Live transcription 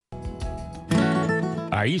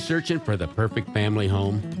Are you searching for the perfect family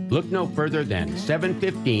home? Look no further than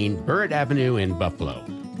 715 Burritt Avenue in Buffalo.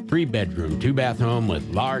 3-bedroom, 2-bath home with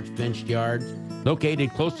large fenced yards,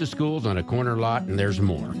 located close to schools on a corner lot, and there's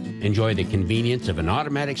more. Enjoy the convenience of an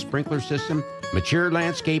automatic sprinkler system, mature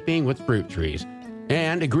landscaping with fruit trees,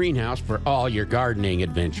 and a greenhouse for all your gardening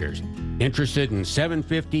adventures. Interested in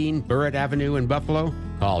 715 Burritt Avenue in Buffalo?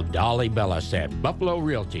 Call Dolly Bellis at Buffalo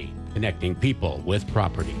Realty, connecting people with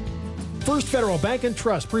property. First Federal Bank and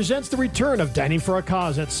Trust presents the return of Dining for a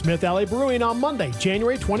Cause at Smith Alley Brewing on Monday,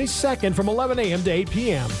 January 22nd from 11 a.m. to 8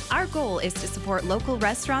 p.m. Our goal is to support local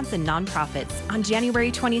restaurants and nonprofits. On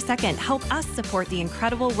January 22nd, help us support the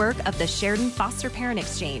incredible work of the Sheridan Foster Parent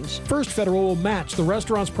Exchange. First Federal will match the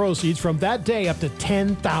restaurant's proceeds from that day up to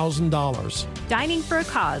 $10,000. Dining for a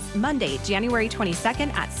Cause, Monday, January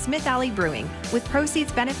 22nd at Smith Alley Brewing, with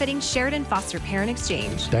proceeds benefiting Sheridan Foster Parent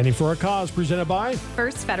Exchange. Dining for a Cause presented by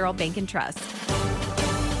First Federal Bank and Trust.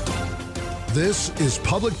 This is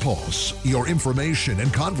Public Pulse, your information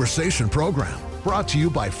and conversation program, brought to you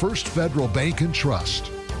by First Federal Bank and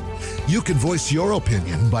Trust. You can voice your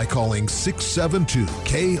opinion by calling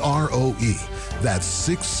 672-KROE. That's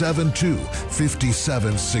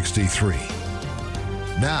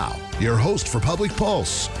 672-5763. Now, your host for Public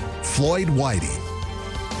Pulse, Floyd Whiting.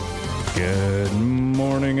 Good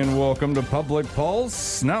morning and welcome to Public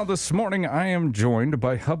Pulse. Now this morning I am joined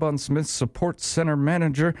by Hub on Smith Support Center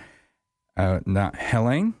Manager,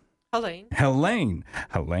 Helene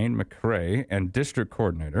McCrae, and District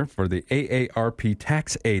Coordinator for the AARP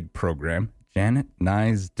Tax Aid Program, Janet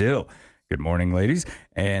Nys-Dill. Good morning, ladies.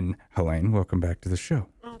 And Helene, welcome back to the show.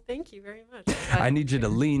 Oh, thank you very much. I need you to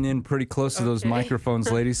lean in pretty close to those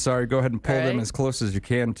microphones, ladies. Sorry, go ahead and pull them as close as you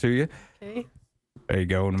can to you. Okay. There you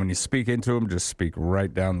go. And when you speak into them, just speak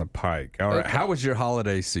right down the pike. All right. How was your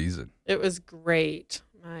holiday season? It was great.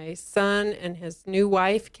 My son and his new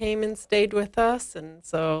wife came and stayed with us, and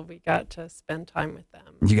so we got to spend time with them.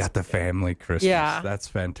 You got the family Christmas. Yeah. That's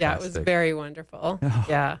fantastic. Yeah, it was very wonderful. Oh,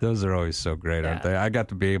 yeah. Those are always so great, aren't they? I got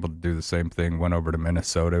to be able to do the same thing. Went over to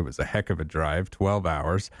Minnesota. It was a heck of a drive, 12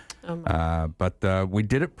 hours. But we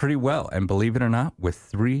did it pretty well. And believe it or not, with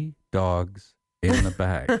 3 dogs in the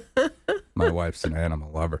bag. My wife's an animal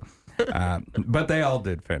lover. But they all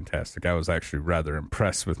did fantastic. I was actually rather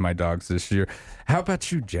impressed with my dogs this year. How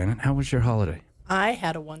about you, Janet? How was your holiday? I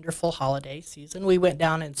had a wonderful holiday season. We went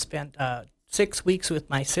down and spent 6 weeks with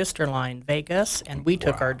my sister-in-law in Vegas, and we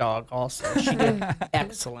took our dog also. She did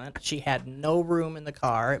excellent. She had no room in the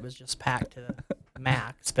car. It was just packed to the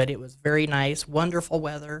max, but it was very nice, wonderful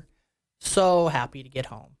weather. So happy to get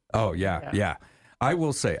home. Oh, yeah. I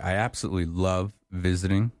will say I absolutely love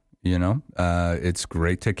visiting. You know, it's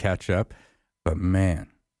great to catch up, but man,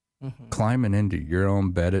 climbing into your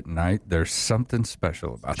own bed at night, there's something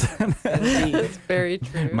special about that. It's very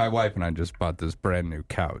true. My wife and I just bought this brand new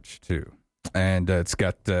couch too, and it's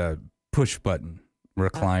got push button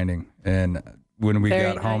reclining. And when we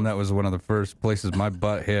got home, that was one of the first places my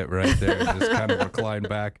butt hit right there. Just kind of reclined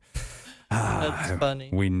back. That's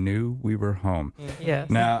funny. We knew we were home.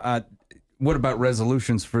 Yes. Now, what about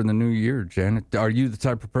resolutions for the new year, Janet? Are you the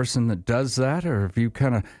type of person that does that, or have you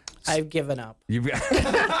kind of... I've given up.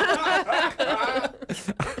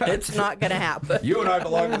 It's not going to happen. You and I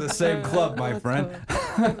belong to the same club, my friend,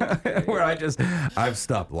 where I've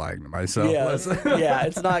stopped lying to myself. Yeah,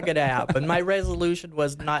 it's not going to happen. My resolution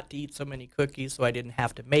was not to eat so many cookies, so I didn't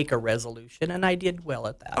have to make a resolution, and I did well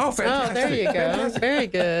at that. Oh, fantastic. Oh, there you go. Very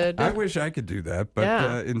good. I wish I could do that,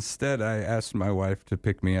 but instead I asked my wife to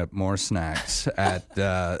pick me up more snacks at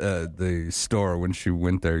the store when she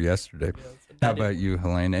went there yesterday. How about you,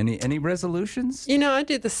 Helene? Any resolutions? You know, I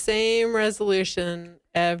do the same resolution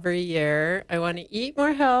every year. I want to eat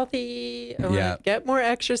more healthy. I want to get more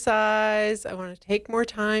exercise. I want to take more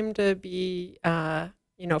time to be,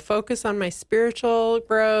 focus on my spiritual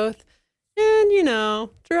growth. And,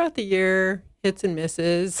 throughout the year, hits and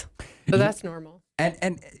misses. So that's normal.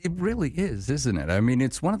 And it really is, isn't it? I mean,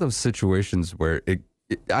 it's one of those situations where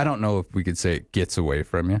I don't know if we could say it gets away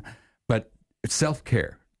from you, but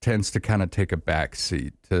self-care tends to kind of take a back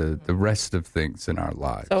seat to the rest of things in our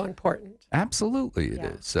lives. So important. Absolutely it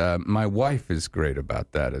is. My wife is great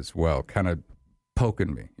about that as well, kind of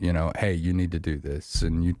poking me, hey, you need to do this,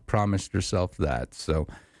 and you promised yourself that. So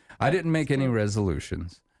I didn't make any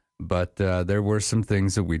resolutions, but there were some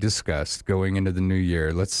things that we discussed going into the new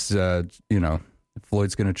year. Let's,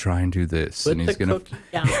 Floyd's going to try and do this. Put and he's the cookie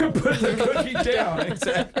down. Put the cookie down,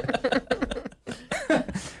 exactly.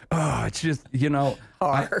 Oh, it's just,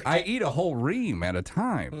 hard. I eat a whole ream at a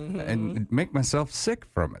time and make myself sick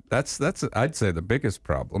from it. That's I'd say the biggest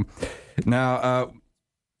problem. Now,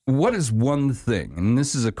 What is one thing, and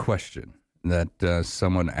this is a question that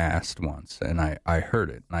someone asked once, and I heard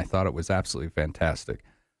it, and I thought it was absolutely fantastic.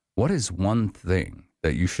 What is one thing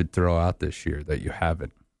that you should throw out this year that you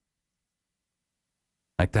haven't?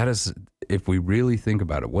 Like, that is, if we really think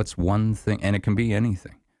about it, what's one thing? And it can be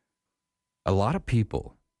anything. A lot of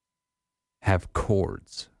people have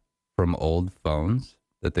cords from old phones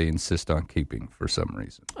that they insist on keeping for some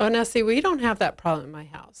reason. Oh, now see, we don't have that problem in my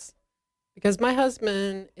house because my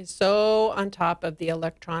husband is so on top of the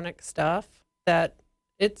electronic stuff that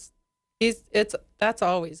that's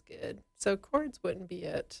always good. So cords wouldn't be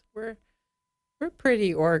it. We're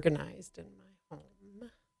pretty organized in my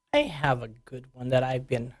home. I have a good one that I've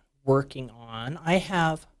been working on. I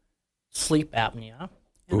have sleep apnea,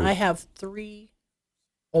 and I have 3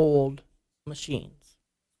 old machines.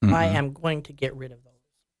 Mm-hmm. I am going to get rid of those.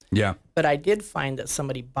 Yeah. But I did find that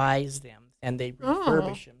somebody buys them and they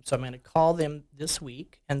refurbish them. So I'm going to call them this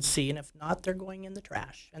week and see, and if not, they're going in the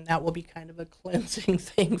trash. And that will be kind of a cleansing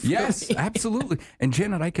thing for me. Yes, absolutely. And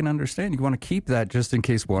Janet, I can understand. You want to keep that just in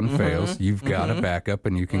case one fails. You've got a backup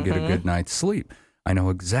and you can get a good night's sleep. I know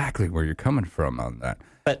exactly where you're coming from on that.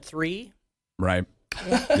 But 3? Right.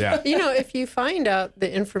 Yeah. You know, if you find out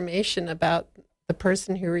the information about the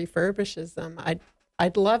person who refurbishes them,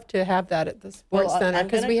 I'd love to have that at the sports center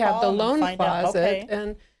because we have the loan closet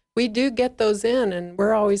and we do get those in, and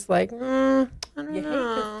we're always like, I don't know. You hate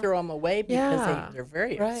to throw them away because they're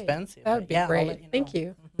very expensive. That would be great. Thank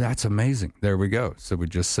you. That's amazing. There we go. So we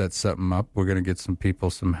just set something up. We're going to get some people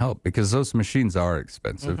some help because those machines are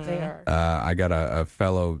expensive. They are. I got a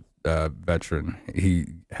fellow veteran. He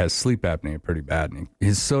has sleep apnea pretty bad,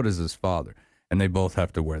 and so does his father. And they both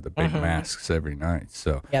have to wear the big masks every night.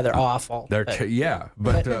 So yeah, they're awful. But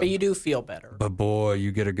you do feel better. But boy,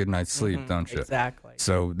 you get a good night's sleep, don't you? Exactly.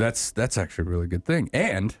 So that's actually a really good thing.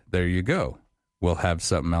 And there you go. We'll have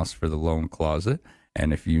something else for the loan closet.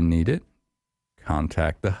 And if you need it,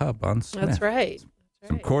 contact the Hub on Smith. That's right.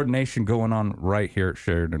 Some coordination going on right here at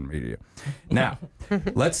Sheridan Media. Now,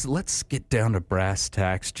 let's get down to brass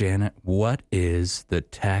tacks, Janet. What is the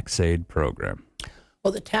tax aid program?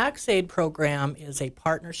 Well, the tax aid program is a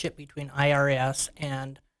partnership between IRS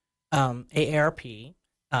and AARP,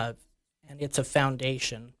 and it's a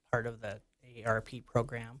foundation part of the AARP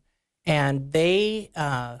program. And they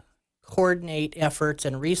coordinate efforts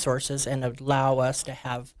and resources and allow us to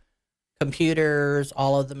have computers,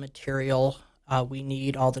 all of the material we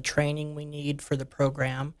need, all the training we need for the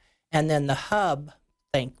program. And then the Hub,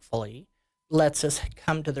 thankfully, lets us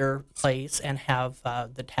come to their place and have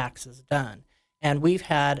the taxes done. And we've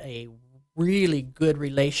had a really good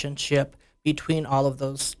relationship between all of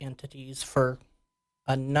those entities for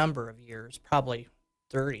a number of years, probably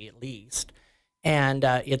 30 at least. And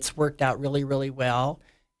it's worked out really, really well.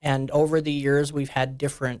 And over the years, we've had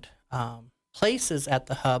different places at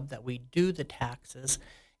the Hub that we do the taxes.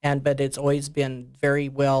 But it's always been very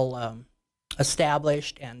well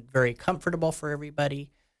established and very comfortable for everybody.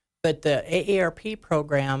 But the AARP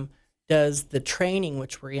program does the training,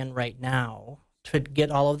 which we're in right now, to get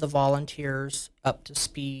all of the volunteers up to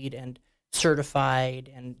speed and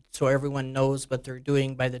certified, and so everyone knows what they're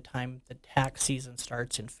doing by the time the tax season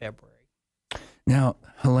starts in February. Now,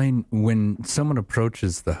 Helene, when someone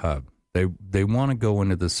approaches the Hub, they want to go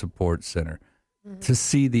into the support center to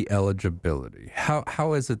see the eligibility.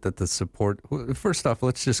 How is it that the support, first off,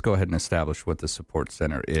 let's just go ahead and establish what the support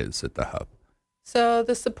center is at the Hub. So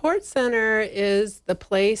the support center is the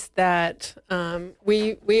place that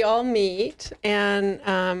we all meet, and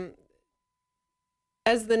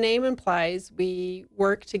as the name implies, we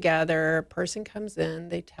work together. A person comes in,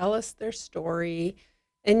 they tell us their story,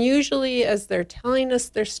 and usually as they're telling us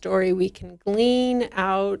their story, we can glean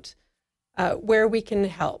out where we can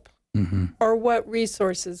help or what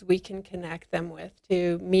resources we can connect them with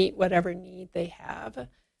to meet whatever need they have.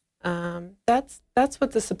 That's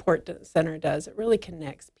what the support center does. It really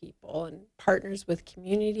connects people and partners with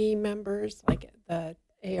community members. Like the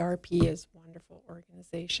AARP is a wonderful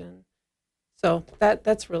organization. So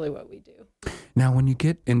that's really what we do. Now, when you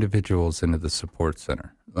get individuals into the support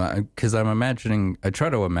center, because I try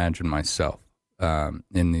to imagine myself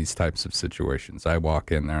in these types of situations. I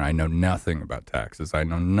walk in there, I know nothing about taxes. I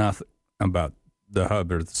know nothing about the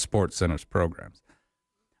Hub or the support center's programs.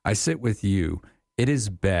 I sit with you. It is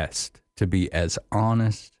best to be as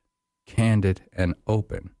honest, candid, and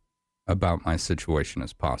open about my situation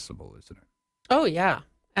as possible, isn't it? Oh, yeah,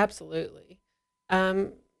 absolutely.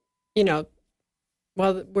 Well,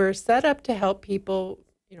 we're set up to help people,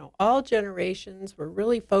 all generations. We're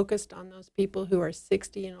really focused on those people who are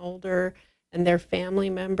 60 and older and their family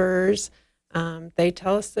members. They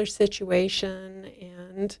tell us their situation,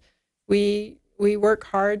 and we work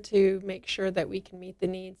hard to make sure that we can meet the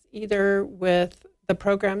needs either with the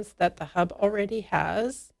programs that the hub already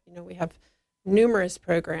has. We have numerous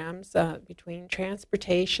programs between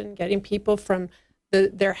transportation, getting people from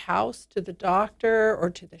their house to the doctor or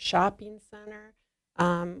to the shopping center.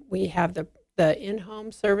 We have the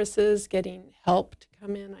in-home services, getting help to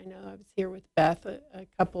come in. I know I was here with Beth a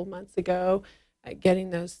couple months ago, getting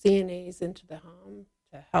those CNAs into the home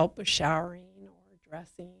to help with showering or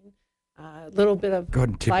dressing. A little bit of go ahead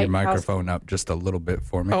and tip your microphone up just a little bit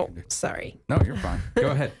for me. Oh, sorry. No, you're fine.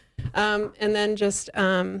 Go ahead. And then just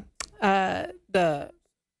the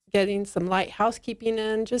getting some light housekeeping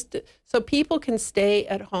in, so people can stay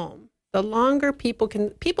at home. The longer people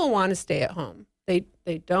want to stay at home. They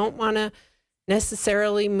don't want to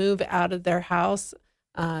necessarily move out of their house.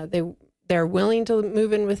 They're willing to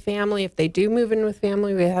move in with family. If they do move in with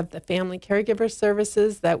family, we have the family caregiver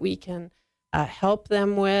services that we can help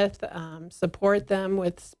them with, support them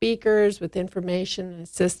with speakers, with information and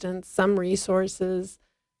assistance, some resources.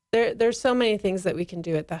 There's so many things that we can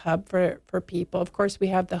do at the hub for people. Of course, we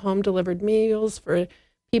have the home delivered meals for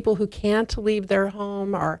people who can't leave their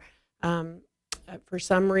home, or for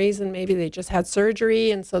some reason, maybe they just had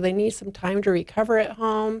surgery and so they need some time to recover at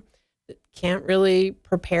home. Can't really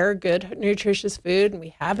prepare good, nutritious food. And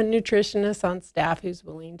we have a nutritionist on staff who's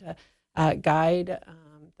willing to guide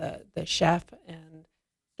the chef and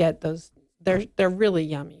get those. They're really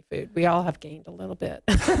yummy food. We all have gained a little bit.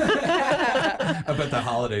 I bet the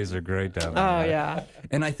holidays are great down there. Oh, yeah.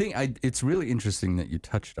 And I think it's really interesting that you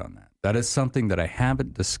touched on that. That is something that I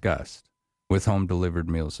haven't discussed with home delivered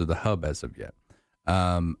meals or the hub as of yet.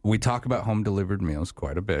 We talk about home delivered meals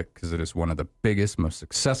quite a bit because it is one of the biggest, most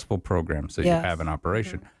successful programs that you have in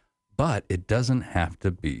operation. Mm-hmm. But it doesn't have to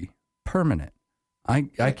be permanent. I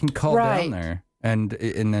can call down there. And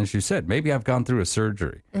as you said, maybe I've gone through a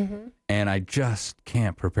surgery and I just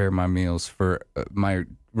can't prepare my meals for my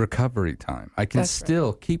recovery time. I can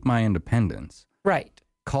still keep my independence. Right.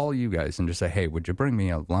 Call you guys and just say, hey, would you bring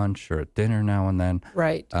me a lunch or a dinner now and then?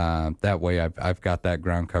 Right. That way I've got that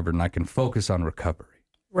ground covered and I can focus on recovery.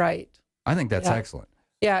 Right. I think that's excellent.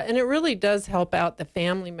 Yeah, and it really does help out the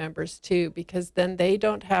family members too, because then they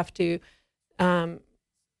don't have to,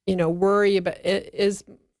 worry about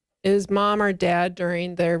is mom or dad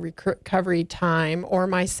during their recovery time, or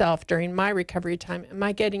myself during my recovery time, am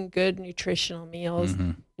I getting good nutritional meals?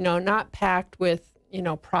 Not packed with,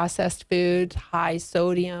 processed foods, high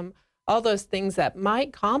sodium, all those things that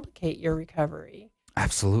might complicate your recovery.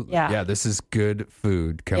 Absolutely. Yeah, this is good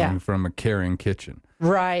food coming from a caring kitchen.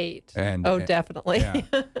 Right. Definitely. Yeah.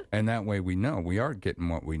 And that way we know we are getting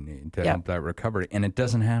what we need to help that recovery. And it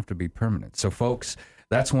doesn't have to be permanent. So, folks,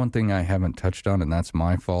 that's one thing I haven't touched on, and that's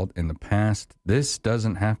my fault in the past. This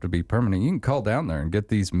doesn't have to be permanent. You can call down there and get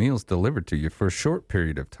these meals delivered to you for a short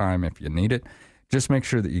period of time if you need it. Just make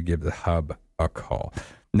sure that you give the hub a call.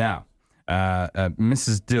 Now,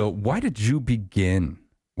 Mrs. Dill, why did you begin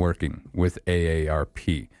working with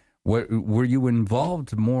AARP? Were you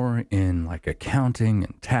involved more in like accounting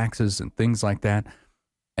and taxes and things like that,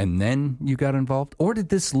 and then you got involved? Or did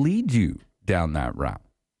this lead you down that route?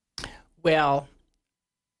 Well,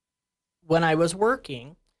 when I was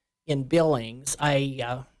working in Billings,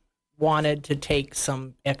 I wanted to take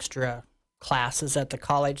some extra classes at the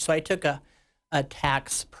college. So I took a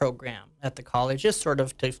tax program at the college, just sort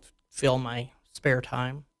of to fill my spare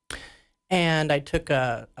time. And I took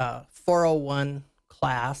a 401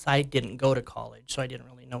 class. I didn't go to college, so I didn't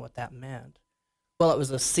really know what that meant. Well, it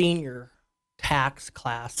was a senior tax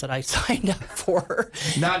class that I signed up for.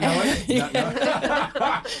 Not knowing?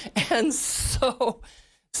 And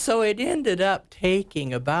so it ended up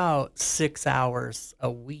taking about 6 hours a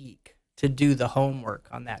week to do the homework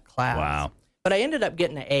on that class. Wow. But I ended up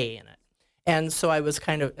getting an A in it. And so I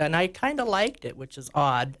kind of liked it, which is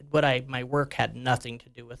odd. My work had nothing to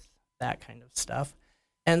do with that kind of stuff.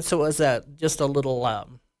 And so it was just a little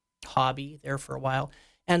hobby there for a while.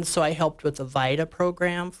 And so I helped with the VITA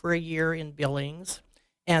program for a year in Billings.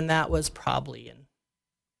 And that was probably in,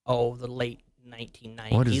 the late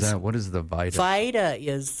 1990s. What is that? What is the VITA? VITA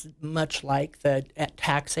is much like the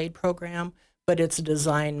tax aid program, but it's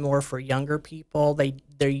designed more for younger people. They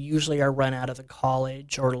usually are run out of the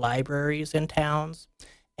college or libraries in towns.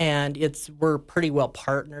 And we're pretty well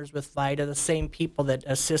partners with VITA. The same people that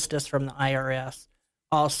assist us from the IRS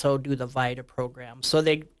also do the VITA program. So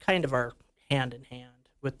they kind of are hand in hand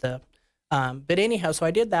with the, but anyhow, so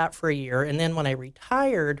I did that for a year. And then when I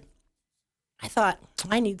retired, I thought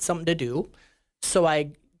I need something to do. So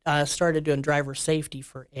I started doing driver safety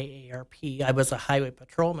for AARP. I was a highway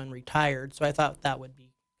patrolman, retired, so I thought that would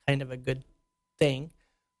be kind of a good thing.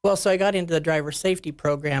 Well, so I got into the driver safety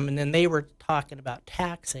program, and then they were talking about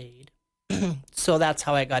tax aid. So that's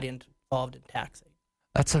how I got involved in tax aid.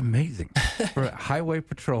 That's amazing. For a highway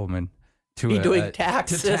patrolman to be doing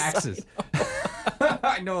taxes. To taxes.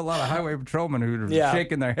 I know a lot of highway patrolmen who are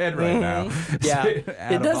shaking their head right now. Yeah,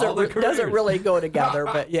 it doesn't really go together,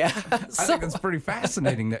 but yeah. I think it's pretty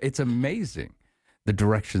fascinating. It's amazing the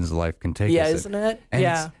directions life can take us in. Yeah, isn't it?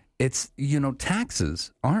 And it's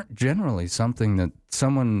taxes aren't generally something that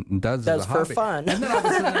someone does as a hobby. For fun. And then all of a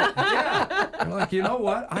sudden, you're like, you know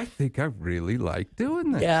what? I think I really like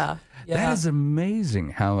doing this. Yeah. That is amazing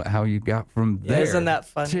how you got from there isn't that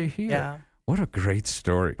fun? To here. Yeah. What a great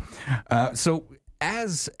story. So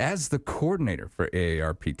as the coordinator for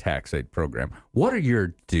AARP Tax Aid Program, what are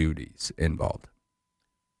your duties involved?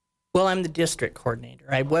 Well, I'm the district coordinator.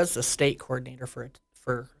 I was the state coordinator for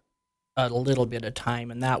a little bit of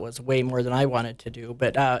time, and that was way more than I wanted to do.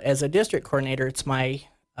 But as a district coordinator, it's my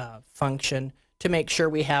function to make sure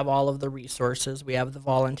we have all of the resources, we have the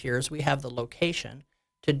volunteers, we have the location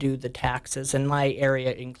to do the taxes. And my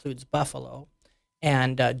area includes Buffalo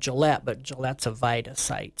and Gillette, but Gillette's a VITA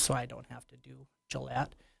site, so I don't have to do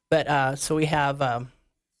Gillette. But so we have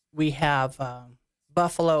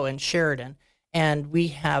Buffalo and Sheridan, and we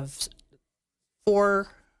have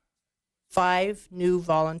 5 new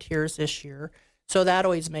volunteers this year. So that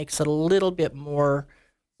always makes it a little bit more,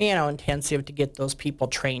 intensive to get those people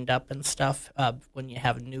trained up and stuff when you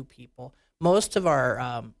have new people. Most of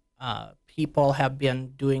our people have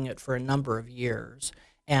been doing it for a number of years,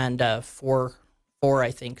 and four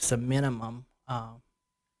I think is a minimum,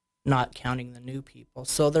 not counting the new people.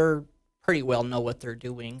 So they're pretty well know what they're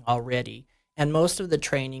doing already. And most of the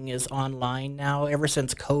training is online now. Ever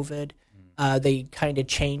since COVID, they kind of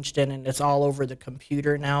changed it, and it's all over the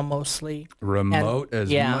computer now mostly. Remote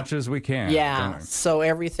as much as we can. Yeah, so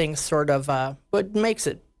everything's sort of, but makes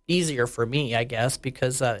it easier for me, I guess,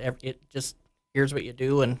 because it just, here's what you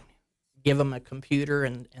do, and give them a computer,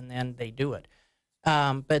 and then they do it.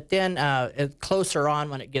 But then closer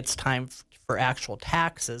on, when it gets time for actual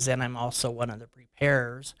taxes, and I'm also one of the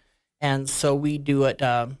preparers, and so we do it.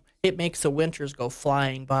 It makes the winters go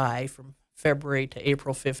flying by. From February to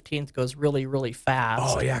April 15th goes really, really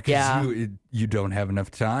fast. Oh, yeah, because you don't have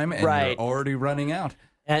enough time, and you're already running out.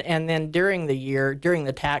 And then during the year, during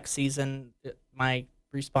the tax season, my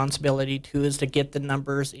responsibility, too, is to get the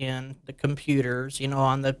numbers in the computers,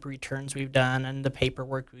 on the returns we've done and the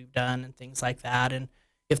paperwork we've done and things like that. And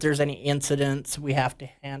if there's any incidents, we have to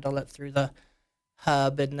handle it through the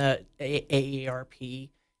hub and the AARP.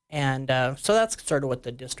 And so that's sort of what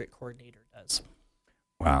the district coordinator does.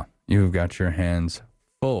 Wow. You've got your hands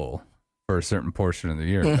full for a certain portion of the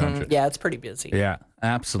year, don't you? Yeah, it's pretty busy. Yeah,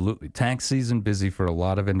 absolutely. Tax season busy for a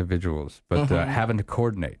lot of individuals, but having to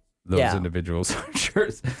coordinate those individuals, I'm sure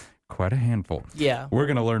is quite a handful. Yeah. We're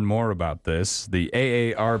going to learn more about this, the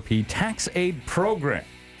AARP Tax Aid Program,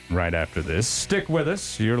 right after this. Stick with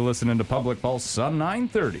us. You're listening to Public Pulse on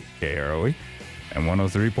 930 KROE and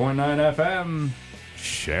 103.9 FM.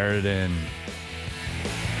 Sheridan.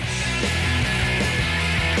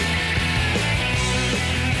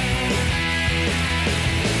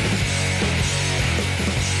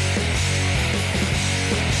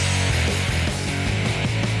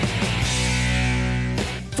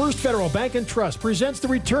 First Federal Bank and Trust presents the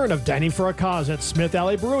return of Dining for a Cause at Smith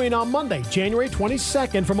Alley Brewing on Monday, January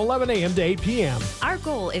 22nd from 11 a.m. to 8 p.m. Our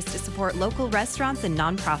goal is to support local restaurants and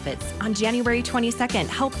nonprofits. On January 22nd,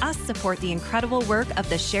 help us support the incredible work of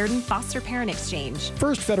the Sheridan Foster Parent Exchange.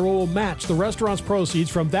 First Federal will match the restaurant's proceeds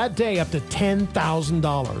from that day up to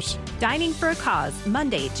 $10,000. Dining for a Cause,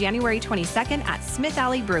 Monday, January 22nd at Smith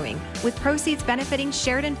Alley Brewing, with proceeds benefiting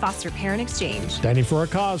Sheridan Foster Parent Exchange. Dining for a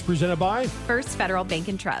Cause presented by First Federal Bank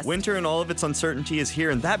and Trust. Winter and all of its uncertainty is here,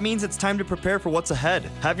 and that means it's time to prepare for what's ahead.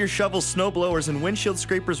 Have your shovels, snow blowers, and windshield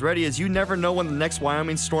scrapers ready, as you never know when the next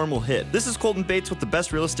Wyoming storm will hit. This is Colton Bates with the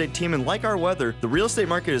best real estate team, and like our weather, the real estate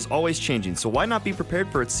market is always changing, so why not be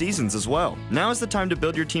prepared for its seasons as well? Now is the time to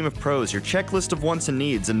build your team of pros, your checklist of wants and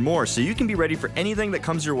needs, and more, so you can be ready for anything that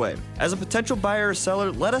comes your way. As a potential buyer or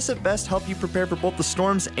seller, let us at Best help you prepare for both the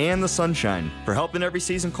storms and the sunshine. For help in every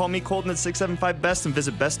season, call me, Colton, at 675-BEST, and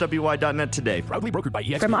visit bestwy.net today. Proudly brokered by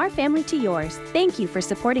Yes, From our family to yours, thank you for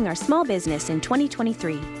supporting our small business in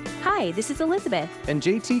 2023. Hi, this is Elizabeth. And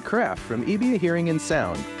JT Kraft from EBA Hearing and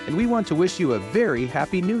Sound, and we want to wish you a very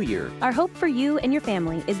happy new year. Our hope for you and your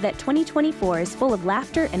family is that 2024 is full of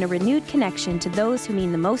laughter and a renewed connection to those who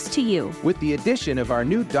mean the most to you. With the addition of our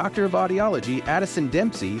new Doctor of Audiology, Addison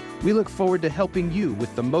Dempsey, we look forward to helping you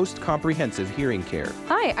with the most comprehensive hearing care.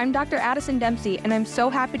 Hi, I'm Dr. Addison Dempsey, and I'm so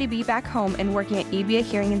happy to be back home and working at EBA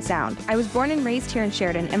Hearing and Sound. I was born and raised here in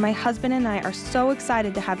Sheridan, and my husband and I are so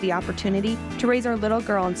excited to have the opportunity to raise our little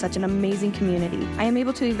girl in such an amazing community. I am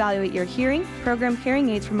able to evaluate your hearing, program hearing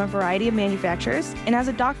aids from a variety of manufacturers, and as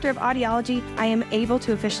a doctor of audiology, I am able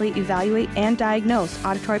to officially evaluate and diagnose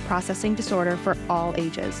auditory processing disorder for all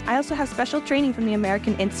ages. I also have special training from the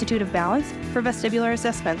American Institute of Balance for vestibular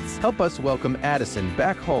assessments. Help us welcome Addison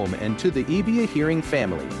back home and to the EBA Hearing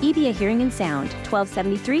family. EBA Hearing and Sound,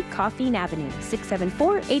 1273 Coffeen Avenue,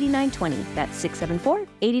 674-8920. That's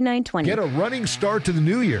 674-8920. Get a running start to the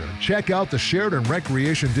new year. Check out the Sheridan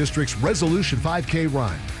Recreation District's Resolution 5K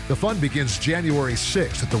Run. The fun begins January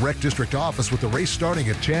 6th at the Rec District office with the race starting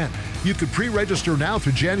at 10. You can pre-register now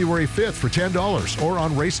through January 5th for $10 or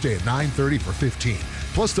on race day at 9:30 for $15.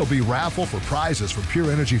 Plus, there'll be raffle for prizes from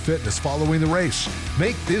Pure Energy Fitness following the race.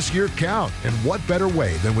 Make this year count, and what better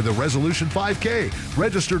way than with a Resolution 5K?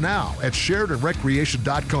 Register now at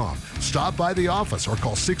SheridanRecreation.com. Stop by the office or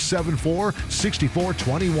call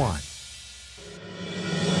 674-6421.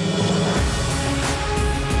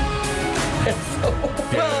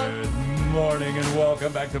 Good morning and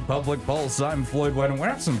welcome back to Public Pulse. I'm Floyd White, and we're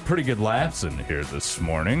having some pretty good laughs in here this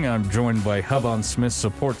morning. I'm joined by Hub on Smith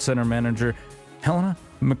Support Center Manager Helena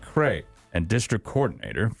McCrae and District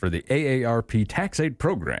Coordinator for the AARP Tax Aid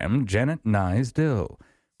Program, Janet Nyes-Dill.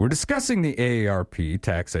 We're discussing the AARP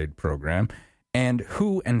Tax Aid Program and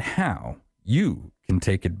who and how you can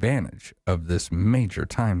take advantage of this major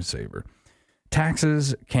time saver.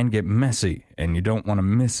 Taxes can get messy, and you don't want to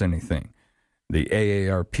miss anything. The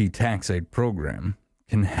AARP Tax Aid Program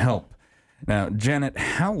can help. Now, Janet,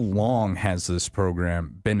 how long has this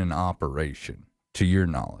program been in operation, to your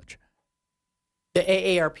knowledge? The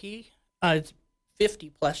AARP, it's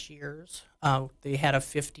 50-plus years. They had a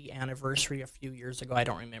 50th anniversary a few years ago. I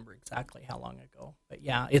don't remember exactly how long ago. But,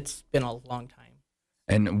 yeah, it's been a long time.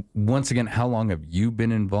 And once again, how long have you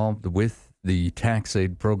been involved with the tax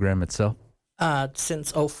aid program itself?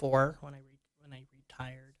 Since 2004, when I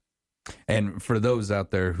retired. And for those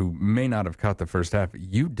out there who may not have caught the first half,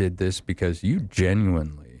 you did this because you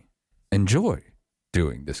genuinely enjoy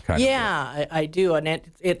doing this kind of work. Yeah, I do. And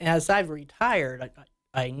as I've retired,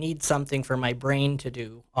 I need something for my brain to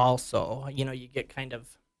do also. You know, you get kind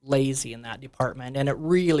of lazy in that department, and it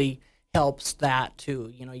really helps that too.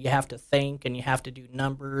 You know, you have to think and you have to do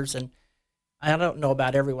numbers, and I don't know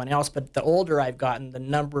about everyone else, but the older I've gotten, the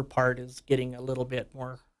number part is getting a little bit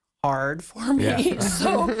more hard for me. Yeah.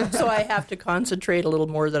 So I have to concentrate a little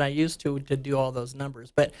more than I used to do all those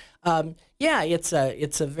numbers. But yeah, it's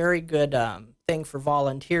a very good thing for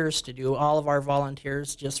volunteers to do. All of our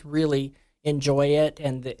volunteers just really enjoy it,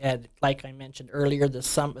 and like I mentioned earlier,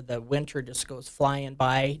 the winter just goes flying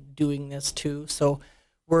by doing this too. So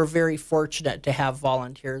we're very fortunate to have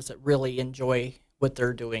volunteers that really enjoy what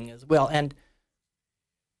they're doing as well. And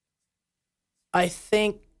I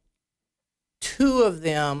think 2 of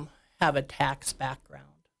them have a tax background.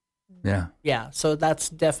 Yeah. Yeah, so that's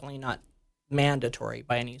definitely not mandatory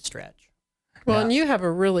by any stretch. Well, and you have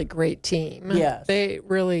a really great team. Yes. They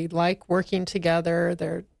really like working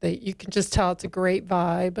together. You can just tell it's a great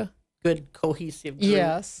vibe. Good cohesive group.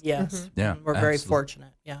 Yes. Yes. Mm-hmm. Yeah. We're very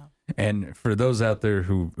fortunate. Yeah. And for those out there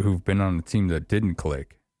who've been on a team that didn't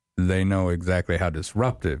click, they know exactly how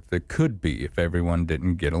disruptive it could be if everyone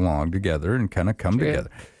didn't get along together and kind of come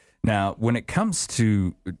together. Now, when it comes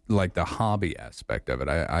to like the hobby aspect of it,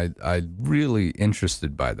 I'm really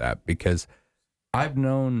interested by that because I've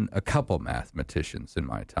known a couple mathematicians in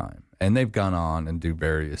my time, and they've gone on and do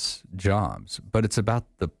various jobs, but it's about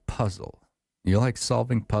the puzzle. You like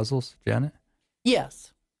solving puzzles, Janet?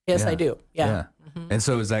 Yes. Yes, I do. Yeah. Mm-hmm. And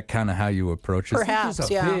so is that kind of how you approach it? Perhaps,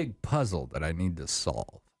 This is a big puzzle that I need to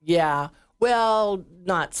solve. Yeah. Well,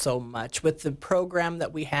 not so much. With the program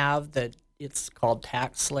that we have, it's called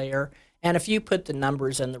Tax Slayer, and if you put the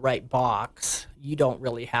numbers in the right box, you don't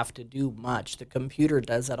really have to do much. The computer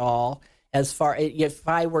does it all. If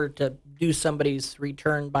I were to do somebody's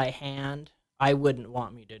return by hand, I wouldn't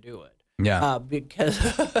want me to do it. Yeah.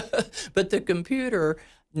 But the computer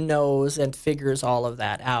knows and figures all of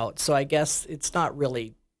that out. So I guess it's not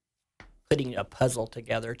really putting a puzzle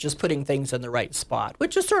together, just putting things in the right spot,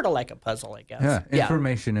 which is sort of like a puzzle, I guess. Yeah,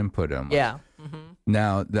 information input. Almost. Yeah.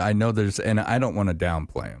 Now, I know and I don't want to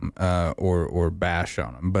downplay them or bash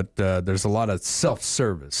on them, but there's a lot of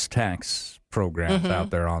self-service tax programs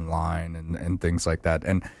out there online and things like that.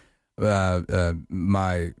 And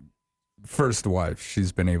my first wife,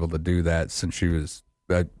 she's been able to do that since she was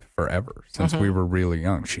forever, since we were really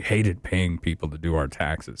young. She hated paying people to do our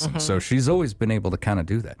taxes. And so she's always been able to kind of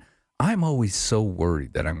do that. I'm always so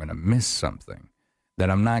worried that I'm going to miss something, that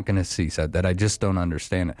I'm not going to see, that I just don't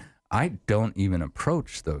understand it. I don't even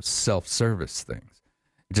approach those self-service things.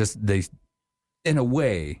 In a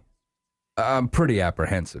way, I'm pretty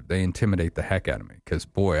apprehensive. They intimidate the heck out of me because,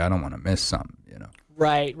 boy, I don't want to miss something,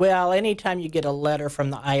 Right. Well, anytime you get a letter from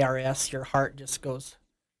the IRS, your heart just goes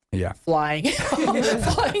flying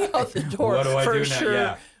out the door. What do I for do sure. now?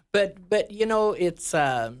 Yeah. But it's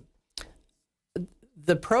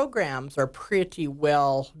the programs are pretty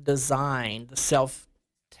well designed. The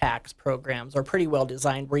self-tax programs are pretty well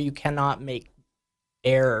designed where you cannot make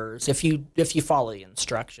errors if you follow the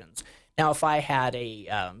instructions. Now, if I had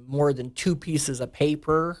more than 2 pieces of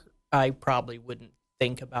paper, I probably wouldn't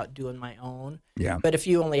think about doing my own. Yeah. But if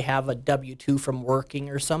you only have a W-2 from working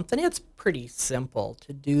or something, it's pretty simple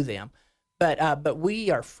to do them. But we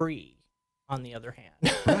are free, on the other hand.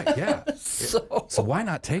 Right, yeah. So why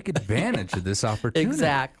not take advantage of this opportunity?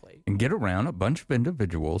 Exactly. And get around a bunch of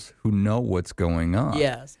individuals who know what's going on.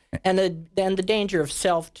 Yes. And the danger of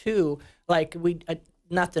self, too, like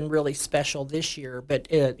nothing really special this year, but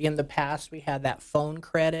in the past we had that phone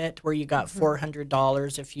credit where you got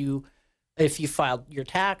 $400 if you filed your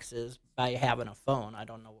taxes by having a phone. I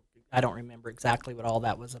don't remember exactly what all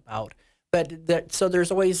that was about. But so there's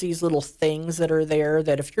always these little things that are there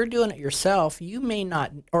that if you're doing it yourself, you may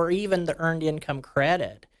not, or even the earned income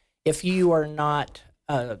credit, if you are not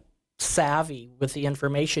savvy with the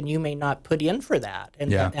information, you may not put in for that.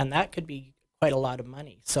 And that could be quite a lot of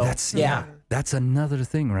money. So that's another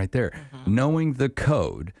thing right there. Knowing the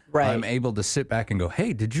code, I'm able to sit back and go,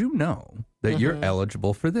 hey, did you know that you're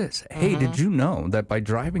eligible for this? Hey, did you know that by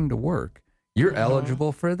driving to work, you're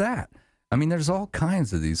eligible for that? I mean, there's all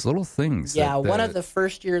kinds of these little things. Yeah, one of the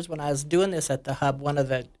first years when I was doing this at the Hub, one of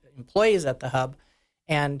the employees at the Hub,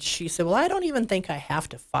 and she said, well, I don't even think I have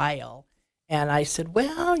to file. And I said,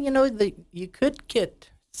 well, you could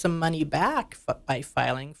get some money back by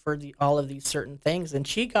filing for all of these certain things. And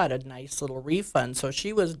she got a nice little refund. So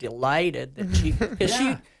she was delighted that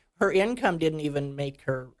because her income didn't even make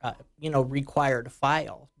her, required to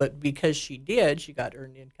file. But because she did, she got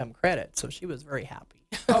earned income credit. So she was very happy.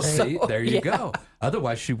 Oh, see, there you go.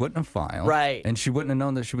 Otherwise, she wouldn't have filed. Right. And she wouldn't have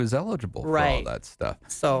known that she was eligible for all that stuff.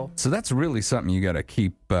 So that's really something you got to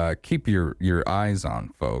keep your eyes on,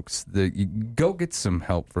 folks. You go get some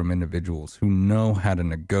help from individuals who know how to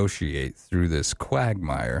negotiate through this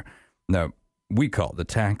quagmire that we call the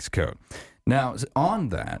tax code. Now, on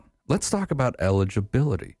that, let's talk about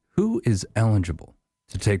eligibility. Who is eligible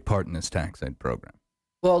to take part in this tax aid program?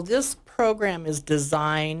 Well, this program is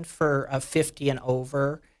designed for 50 and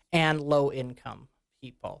over and low-income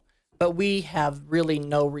people. But we have really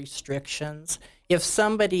no restrictions. If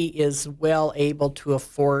somebody is well able to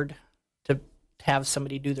afford to have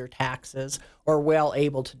somebody do their taxes or well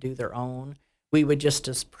able to do their own, we would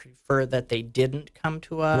just prefer that they didn't come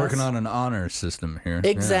to us. Working on an honor system here.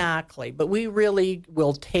 Exactly. Yeah. But we really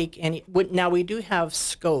will take any... Now, we do have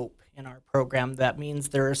scope in our program. That means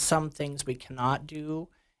there are some things we cannot do,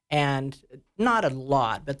 and not a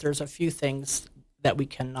lot, but there's a few things that we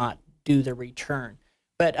cannot do the return.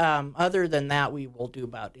 But other than that, we will do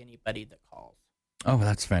about anybody that calls. Oh,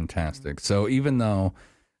 that's fantastic. So even though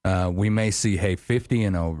we may see, hey, 50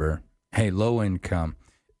 and over, hey, low income,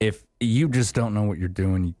 if you just don't know what you're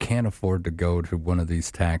doing, you can't afford to go to one of these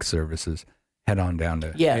tax services, head on down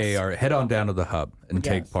to head on down to the Hub and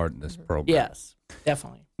take part in this program. Yes,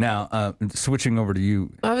 definitely. Now, switching over to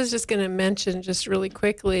you. I was just going to mention just really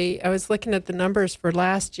quickly, I was looking at the numbers for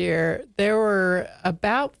last year. There were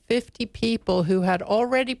about 50 people who had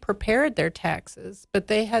already prepared their taxes, but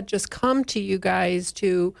they had just come to you guys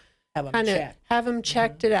to have them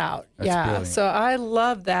checked it out. That's brilliant. So I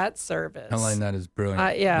love that service. Elaine, that is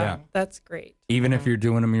brilliant. That's great. Even if you're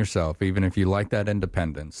doing them yourself, even if you like that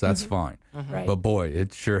independence, that's fine. Right. But boy,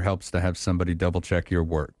 it sure helps to have somebody double check your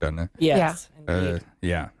work, doesn't it? Yes.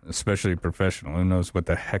 Yeah, especially a professional who knows what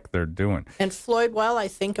the heck they're doing. And Floyd, while I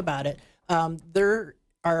think about it, there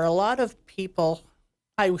are a lot of people,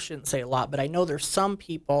 I shouldn't say a lot, but I know there's some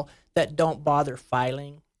people that don't bother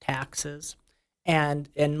filing taxes. And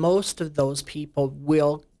most of those people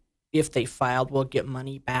will, if they filed, will get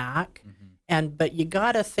money back. But you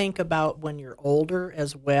got to think about when you're older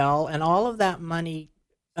as well, and all of that money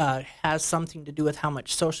has something to do with how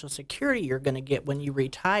much Social Security you're going to get when you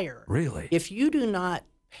retire. Really? If you do not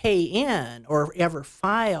pay in or ever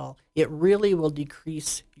file, it really will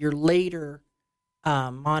decrease your later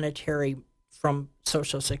monetary from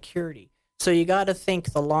Social Security. So you got to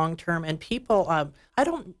think the long term. And people, I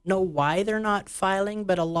don't know why they're not filing,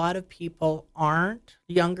 but a lot of people aren't,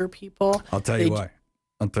 younger people. I'll tell you why.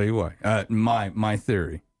 My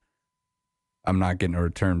theory, I'm not getting a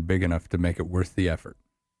return big enough to make it worth the effort.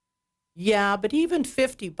 Yeah, but even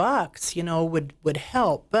 $50, would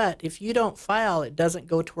help. But if you don't file, it doesn't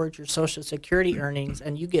go towards your Social Security earnings,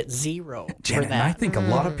 and you get zero Janet, for that. I think a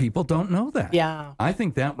lot of people don't know that. Yeah. I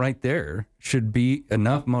think that right there should be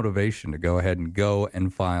enough motivation to go ahead and go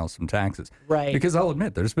and file some taxes. Right. Because I'll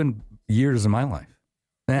admit, there's been years of my life.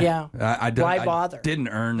 Yeah. Why bother? I didn't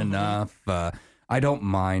earn enough. I don't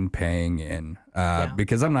mind paying in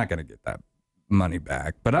because I'm not going to get that money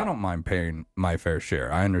back, but I don't mind paying my fair share.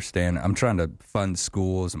 I understand. I'm trying to fund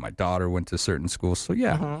schools, and my daughter went to certain schools, so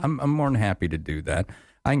I'm more than happy to do that.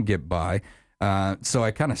 I can get by, so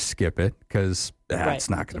I kind of skip it because it's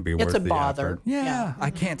not going to be worth the bother. effort. Yeah, I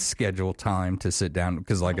can't schedule time to sit down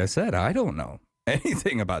because, like I said, I don't know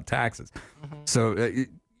anything about taxes. So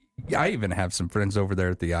I even have some friends over there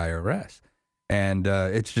at the IRS, and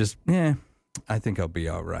it's just I think I'll be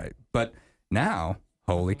all right. But now,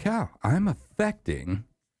 holy cow, I'm affecting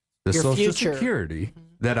the your Social future. Security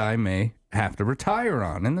that I may have to retire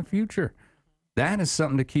on in the future. That is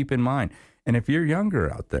something to keep in mind. And if you're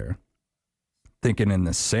younger out there, thinking in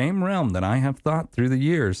the same realm that I have thought through the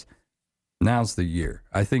years, now's the year.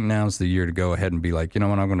 I think now's the year to go ahead and be like, you know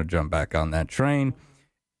what, I'm going to jump back on that train,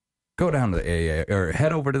 go down to the AA, or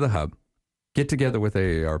head over to the hub, get together with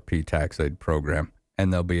AARP Tax Aid Program,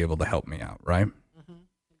 and they'll be able to help me out, right?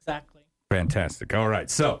 Exactly. Fantastic. All right.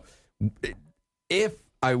 So if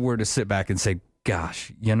I were to sit back and say,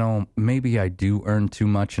 gosh, maybe I do earn too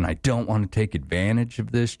much and I don't want to take advantage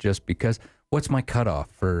of this just because, what's my cutoff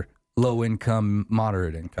for low income,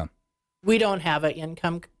 moderate income? We don't have an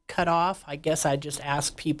income cutoff. I guess I just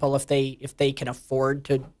ask people if they can afford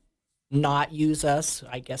to not use us.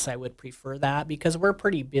 I guess I would prefer that because we're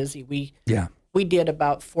pretty busy. We did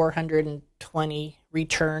about 420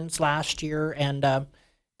 returns last year, and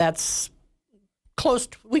that's close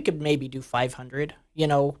to, we could maybe do 500,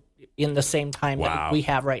 in the same time that we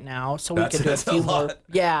have right now. So we could do a few more.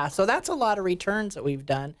 Yeah, so that's a lot of returns that we've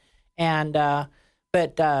done. And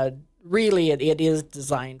but really it is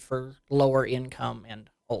designed for lower income and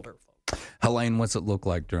older folks. Helene, what's it look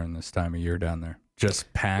like during this time of year down there?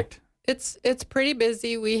 Just packed? It's pretty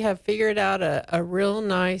busy. We have figured out a real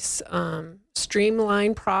nice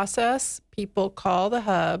streamlined process. People call the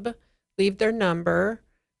hub, leave their number.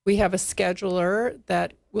 We have a scheduler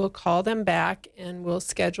that will call them back, and we'll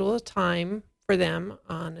schedule a time for them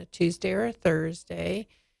on a Tuesday or a Thursday.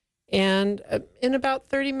 And in about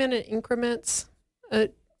 30-minute increments,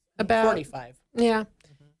 about 45. Yeah.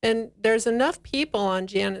 And there's enough people on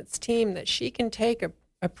Janet's team that she can take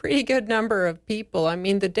a pretty good number of people. I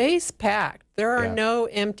mean, the day's packed. There are no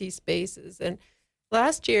empty spaces. And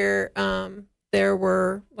last year, there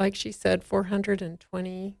were, like she said,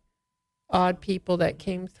 420 odd people that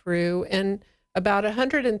came through. And about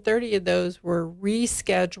 130 of those were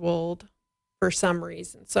rescheduled for some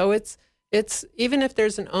reason. So it's even if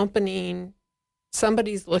there's an opening,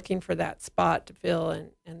 somebody's looking for that spot to fill,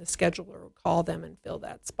 and the scheduler will call them and fill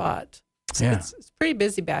that spot. So it's pretty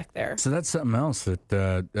busy back there. So that's something else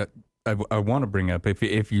that I want to bring up.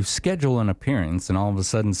 If you schedule an appearance and all of a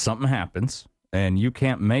sudden something happens and you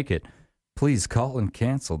can't make it, please call and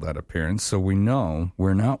cancel that appearance so we know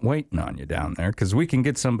we're not waiting on you down there, because we can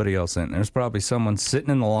get somebody else in. There's probably someone sitting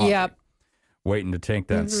in the lobby waiting to take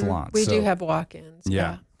that slot. We do have walk-ins.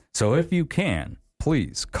 Yeah. So if you can,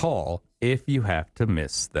 please call if you have to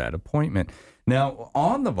miss that appointment. Now,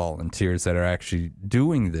 on the volunteers that are actually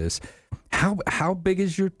doing this, how big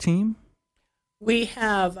is your team? We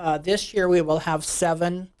have, this year we will have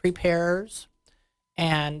 7 preparers,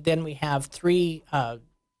 and then we have 3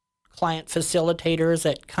 client facilitators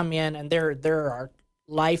that come in, and they're our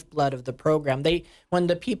lifeblood of the program. When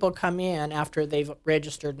the people come in after they've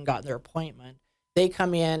registered and got their appointment, they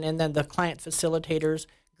come in, and then the client facilitators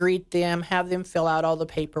greet them, have them fill out all the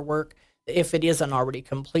paperwork if it isn't already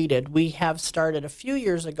completed. We have started a few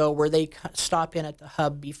years ago where they stop in at the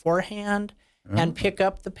hub beforehand and pick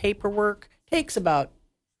up the paperwork. Takes about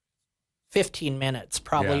 15 minutes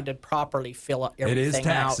probably to properly fill out everything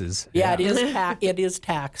out. It is taxes. It is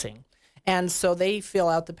taxing. And so they fill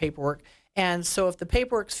out the paperwork. And so if the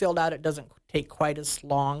paperwork's filled out, it doesn't take quite as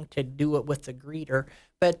long to do it with the greeter.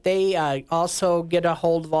 But they also get a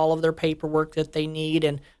hold of all of their paperwork that they need,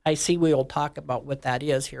 and I see we will talk about what that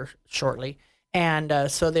is here shortly. And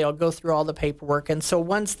so they'll go through all the paperwork. And so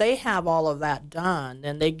once they have all of that done,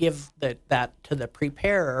 then they give that to the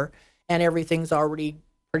preparer, and everything's already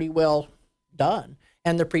pretty well done.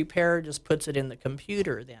 And the preparer just puts it in the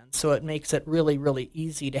computer then. So it makes it really, really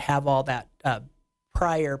easy to have all that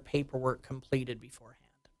prior paperwork completed beforehand.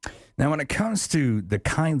 Now, when it comes to the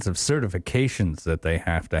kinds of certifications that they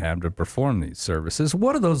have to perform these services,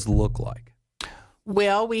 what do those look like?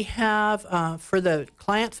 Well, we have, for the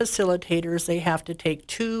client facilitators, they have to take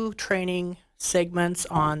 2 training segments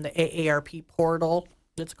on the AARP portal,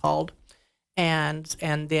 it's called, and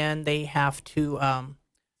then they have to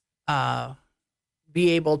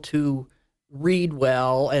be able to read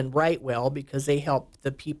well and write well because they help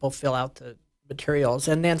the people fill out the materials.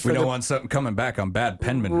 And then we don't want something coming back on bad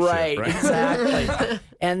penmanship, right? Exactly.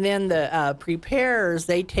 And then the preparers,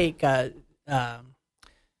 they take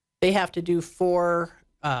they have to do 4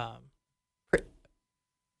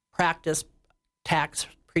 practice tax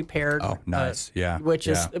prepared. Oh, nice. Yeah. Which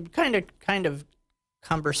is kind of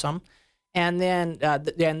cumbersome. And then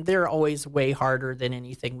they're always way harder than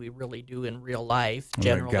anything we really do in real life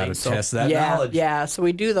generally. Got to test that knowledge. Yeah, so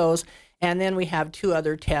we do those. And then we have 2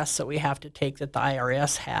 other tests that we have to take that the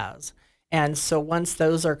IRS has. And so once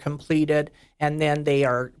those are completed, and then they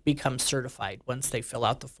become certified once they fill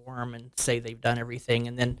out the form and say they've done everything.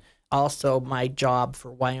 And then also my job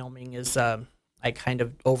for Wyoming is I kind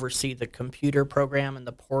of oversee the computer program and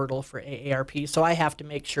the portal for AARP. So I have to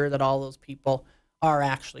make sure that all those people are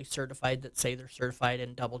actually certified that say they're certified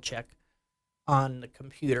and double check on the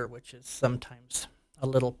computer, which is sometimes a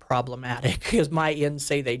little problematic because my end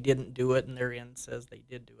say they didn't do it and their end says they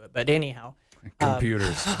did do it. But anyhow.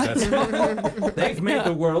 Computers. They've made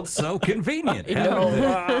the world so convenient.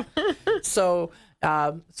 So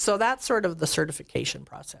that's sort of the certification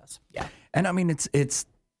process. Yeah. And I mean, it's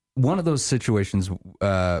one of those situations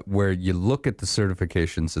where you look at the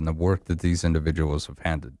certifications and the work that these individuals have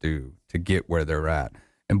had to do to get where they're at.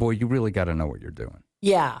 And boy, you really got to know what you're doing.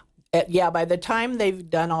 Yeah. By the time they've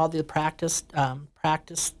done all the practice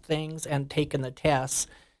things and taken the tests,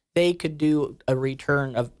 they could do a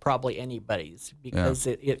return of probably anybody's because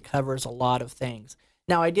it covers a lot of things.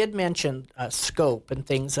 Now, I did mention scope and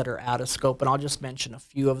things that are out of scope, and I'll just mention a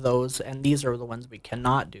few of those, and these are the ones we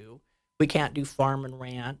cannot do. We can't do farm and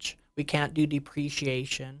ranch. We can't do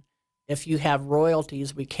depreciation. If you have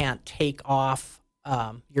royalties, we can't take off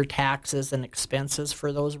your taxes and expenses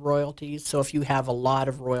for those royalties. So if you have a lot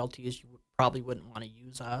of royalties, you probably wouldn't want to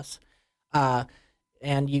use us.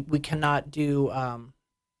 We cannot do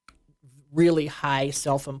really high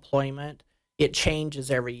self-employment. It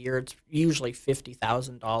changes every year. It's usually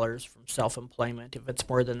 $50,000 from self-employment. If it's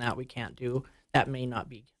more than that, we can't do. That may not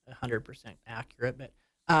be 100% accurate, but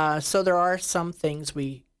so there are some things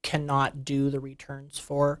we cannot do the returns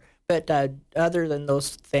for, but other than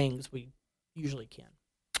those things, we usually can.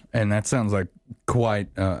 And that sounds like quite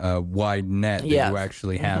a wide net that you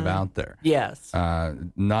actually have out there. Yes.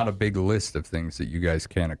 Not a big list of things that you guys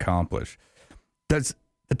can accomplish. Does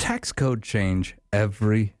the tax code change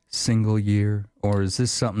every single year, or is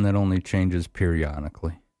this something that only changes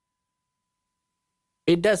periodically?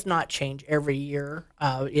 It does not change every year.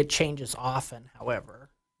 It changes often, however.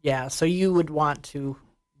 Yeah, so you would want to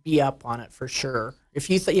be up on it for sure. If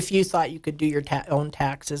you thought you could do your own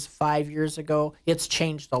taxes 5 years ago, it's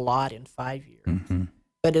changed a lot in 5 years. Mm-hmm.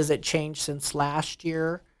 But has it changed since last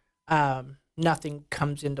year? Nothing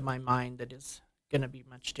comes into my mind that is going to be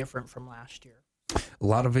much different from last year. A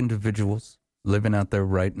lot of individuals living out there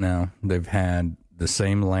right now, they've had the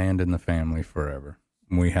same land in the family forever.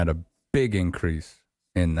 We had a big increase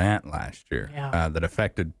in that last year that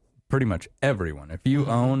affected pretty much everyone. If you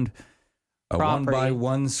owned a property.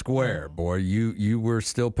 1x1 square, boy, you were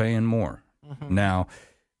still paying more. Mm-hmm. Now,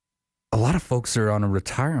 a lot of folks are on a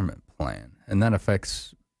retirement plan, and that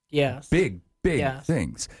affects big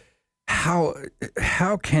things.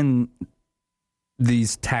 How can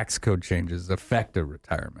these tax code changes affect a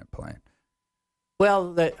retirement plan?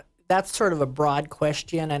 Well, that's sort of a broad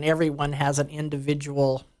question, and everyone has an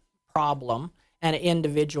individual problem and an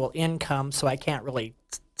individual income, so I can't really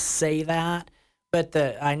say that. But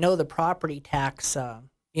I know the property tax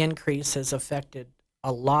increase has affected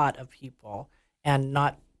a lot of people, and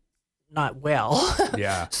not well.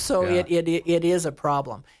 Yeah. So it is a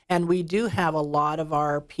problem, and we do have a lot of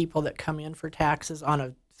our people that come in for taxes on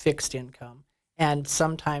a fixed income, and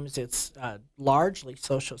sometimes it's largely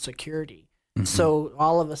Social Security. Mm-hmm. So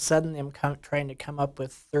all of a sudden, them trying to come up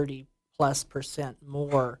with $30+ 50+%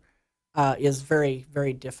 more is very,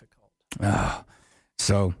 very difficult.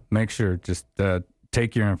 So make sure, just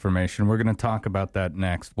take your information. We're going to talk about that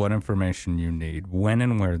next, what information you need, when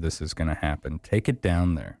and where this is going to happen. Take it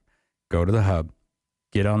down there. Go to the hub,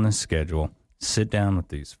 get on the schedule, sit down with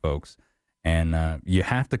these folks, and you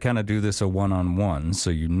have to kind of do this a one-on-one so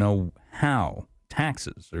you know how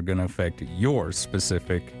taxes are going to affect your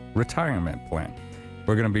specific retirement plan.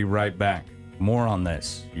 We're going to be right back. More on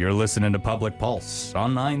this. You're listening to Public Pulse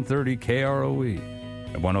on 930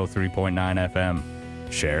 KROE at 103.9 FM,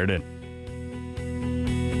 Sheridan.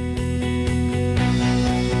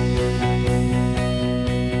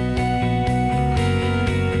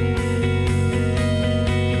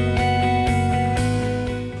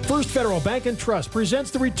 First Federal Bank and Trust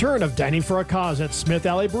presents the return of Dining for a Cause at Smith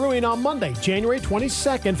Alley Brewing on Monday, January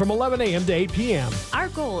 22nd from 11 a.m. to 8 p.m. Our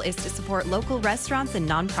goal is to support local restaurants and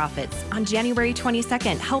nonprofits. On January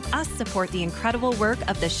 22nd, help us support the incredible work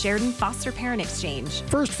of the Sheridan Foster Parent Exchange.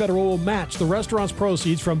 First Federal will match the restaurant's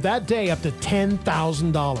proceeds from that day up to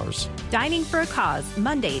 $10,000. Dining for a Cause,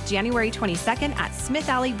 Monday, January 22nd at Smith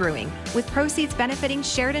Alley Brewing, with proceeds benefiting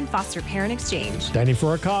Sheridan Foster Parent Exchange. Dining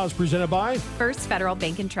for a Cause presented by First Federal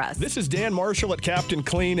Bank and Trust. This is Dan Marshall at Captain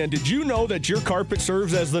Clean, and did you know that your carpet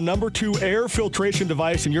serves as the #2 air filtration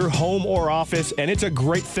device in your home or office? And it's a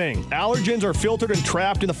great thing. Allergens are filtered and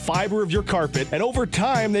trapped in the fiber of your carpet, and over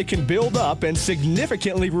time they can build up and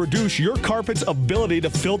significantly reduce your carpet's ability to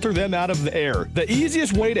filter them out of the air. The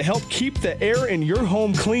easiest way to help keep the air in your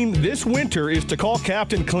home clean this winter is to call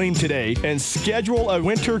Captain Clean today and schedule a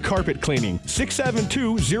winter carpet cleaning.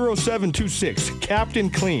 672-0726.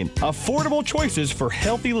 Captain Clean. Affordable choices for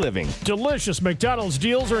healthy living. Delicious McDonald's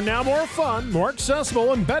deals are now more fun, more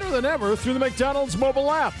accessible, and better than ever through the McDonald's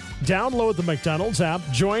mobile app. Download the McDonald's app,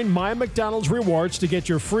 join My McDonald's Rewards to get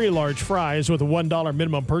your free large fries with a $1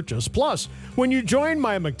 minimum purchase. Plus, when you join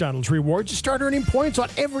My McDonald's Rewards, you start earning points on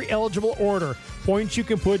every eligible order. Points you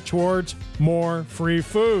can put towards more free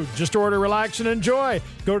food. Just order, relax, and enjoy.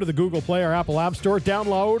 Go to the Google Play or Apple App Store,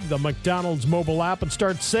 download the McDonald's mobile app, and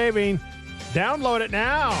start saving. Download it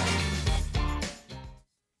now.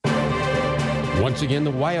 Once again,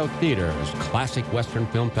 the WYO Theater's Classic Western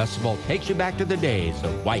Film Festival takes you back to the days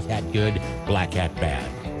of White Hat Good, Black Hat Bad.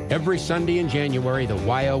 Every Sunday in January, the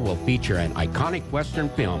WYO will feature an iconic Western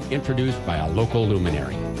film introduced by a local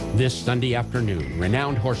luminary. This Sunday afternoon,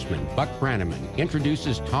 renowned horseman Buck Brannaman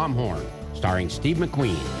introduces Tom Horn, starring Steve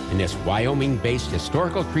McQueen, in this Wyoming-based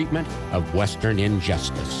historical treatment of Western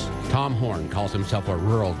injustice. Tom Horn calls himself a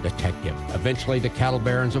rural detective. Eventually, the cattle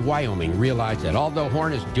barons of Wyoming realize that although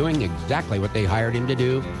Horn is doing exactly what they hired him to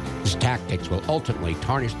do, his tactics will ultimately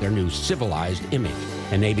tarnish their new civilized image,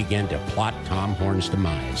 and they begin to plot Tom Horn's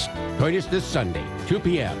demise. Join us this Sunday, 2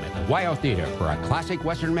 p.m. at the WYO Theater for a classic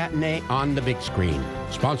Western matinee on the big screen.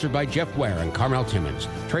 Sponsored by Jeff Ware and Carmel Timmons,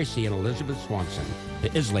 Tracy and Elizabeth Swanson,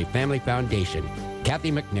 the Isley Family Foundation,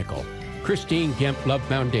 Kathy McNichol, Christine Kemp Love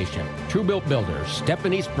Foundation, True Built Builders,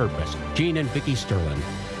 Stephanie's Purpose, Gene and Vicki Sterling,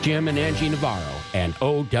 Jim and Angie Navarro, and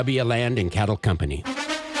OW Land and Cattle Company.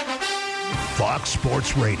 Fox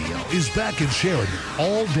Sports Radio is back in Sheridan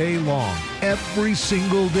all day long, every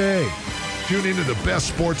single day. Tune into the best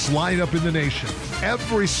sports lineup in the nation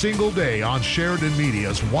every single day on Sheridan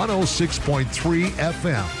Media's 106.3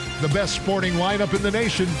 FM. The best sporting lineup in the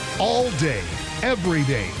nation all day, every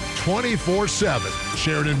day, 24/7.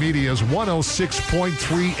 Sheridan Media's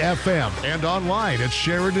 106.3 FM and online at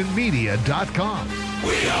SheridanMedia.com.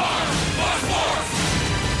 We are Fox Sports!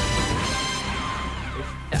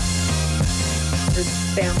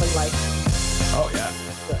 Family life. Oh, yeah.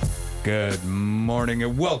 Good morning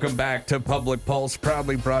and welcome back to Public Pulse,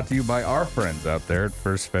 proudly brought to you by our friends out there at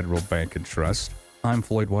First Federal Bank and Trust. I'm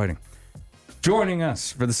Floyd Whiting. Joining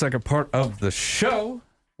us for the second part of the show,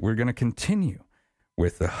 we're going to continue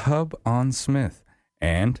with the Hub on Smith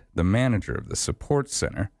and the manager of the support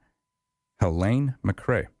center, Helene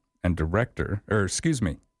McCrae, and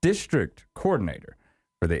district coordinator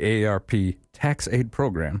for the AARP Tax Aid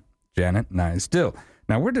Program, Janet Nyes-Dill.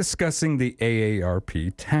 Now, we're discussing the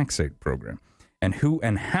AARP Tax Aid Program and who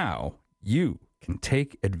and how you can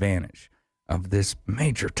take advantage of this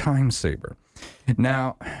major time saver.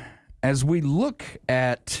 Now, as we look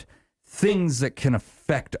at things that can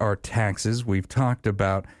affect our taxes, we've talked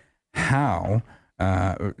about how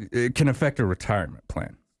it can affect a retirement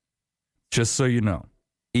plan. Just so you know,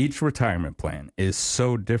 each retirement plan is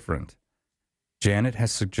so different. Janet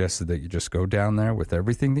has suggested that you just go down there with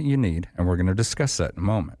everything that you need, and we're going to discuss that in a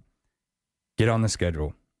moment. Get on the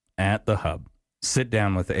schedule at the Hub. Sit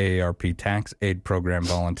down with the AARP Tax Aid Program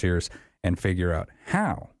volunteers and figure out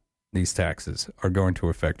how these taxes are going to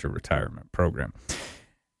affect your retirement program.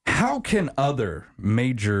 How can other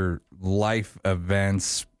major life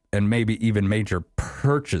events and maybe even major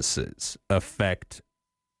purchases affect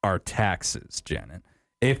our taxes, Janet?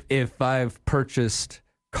 If I've purchased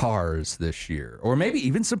cars this year, or maybe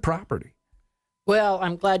even some property. Well,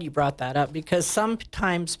 I'm glad you brought that up, because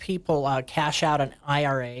sometimes people cash out an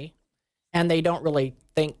IRA and they don't really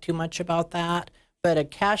think too much about that.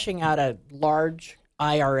 But cashing out a large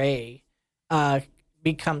IRA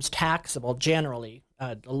becomes taxable generally.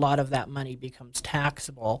 A lot of that money becomes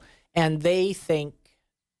taxable, and they think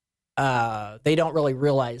they don't really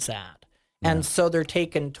realize that. And so they're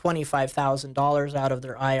taking $25,000 out of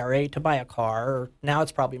their IRA to buy a car. Or now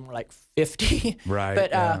it's probably more like 50.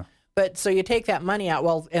 Right. But so you take that money out,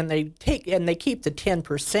 well, and they keep the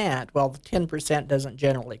 10%. Well, the 10% doesn't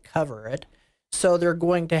generally cover it. So they're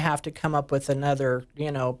going to have to come up with another,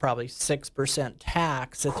 probably 6%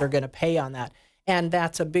 tax that they're going to pay on that. And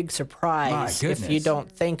that's a big surprise if you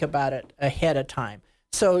don't think about it ahead of time.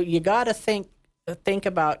 So you got to think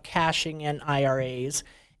about cashing in IRAs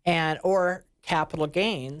or capital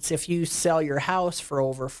gains. If you sell your house for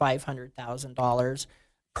over $500,000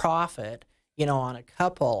 profit, on a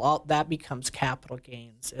couple, that becomes capital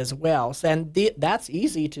gains as well. And that's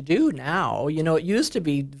easy to do now. It used to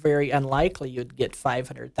be very unlikely you'd get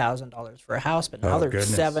 $500,000 for a house, but now they're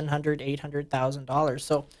 $700,000,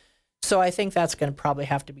 $800,000. So I think that's going to probably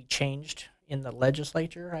have to be changed in the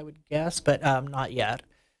legislature, I would guess, but not yet.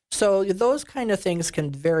 So those kind of things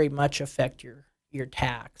can very much affect your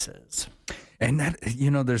taxes. And that,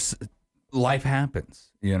 there's life happens,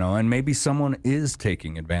 and maybe someone is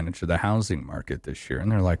taking advantage of the housing market this year, and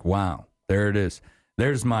they're like, wow, there it is.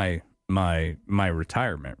 There's my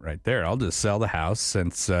retirement right there. I'll just sell the house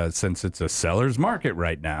since it's a seller's market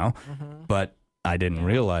right now. Mm-hmm. But I didn't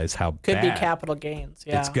realize how could be capital gains.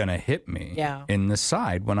 Yeah. It's going to hit me in the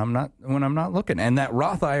side when I'm not looking. And that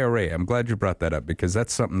Roth IRA, I'm glad you brought that up, because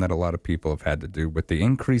that's something that a lot of people have had to do with the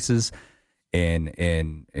increases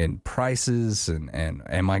in prices and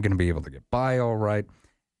am I going to be able to get by all right?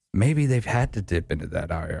 Maybe they've had to dip into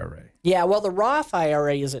that IRA. Yeah, well, the Roth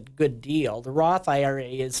IRA is a good deal. The Roth IRA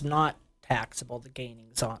is not taxable, the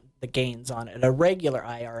gains on it. A regular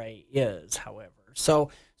IRA is, however. So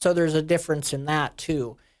there's a difference in that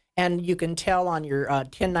too. And you can tell on your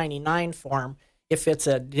 1099 form if it's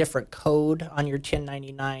a different code on your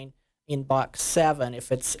 1099 in box 7.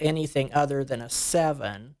 If it's anything other than a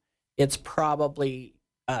 7, it's probably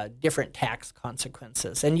different tax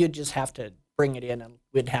consequences, and you'd just have to bring it in, and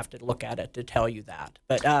we'd have to look at it to tell you that.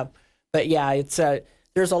 But yeah, it's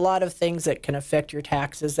there's a lot of things that can affect your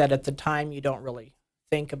taxes that at the time you don't really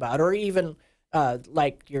think about, or even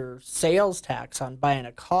like your sales tax on buying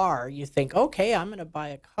a car. You think, okay, I'm going to buy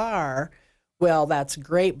a car. Well, that's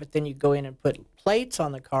great, but then you go in and put plates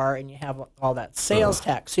on the car and you have all that sales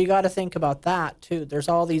tax. So you got to think about that too. There's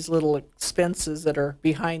all these little expenses that are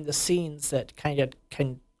behind the scenes that kind of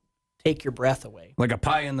can take your breath away. Like a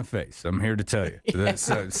pie in the face, I'm here to tell you.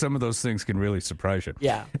 Some of those things can really surprise you.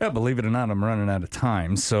 Yeah, believe it or not, I'm running out of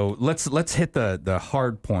time. So let's hit the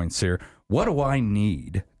hard points here. What do I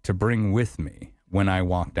need to bring with me when I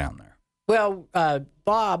walk down there? Well,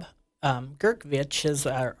 Bob Gerkovich is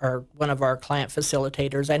one of our client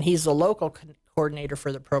facilitators, and he's the local coordinator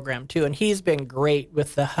for the program too, and he's been great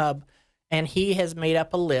with the hub, and he has made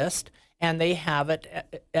up a list, and they have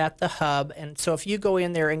it at the hub. And so if you go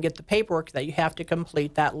in there and get the paperwork that you have to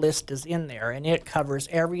complete, that list is in there, and it covers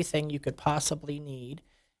everything you could possibly need.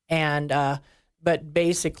 And but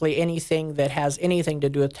basically anything that has anything to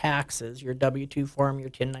do with taxes, your W-2 form, your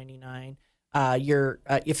 1099,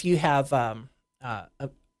 if you have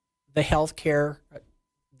the health care,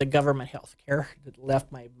 the government health care, it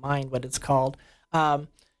left my mind what it's called. You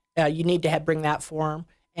need to bring that form.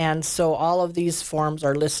 And so all of these forms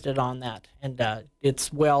are listed on that. And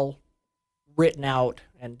it's well written out,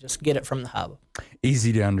 and just get it from the hub.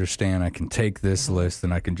 Easy to understand. I can take this list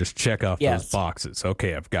and I can just check off those boxes.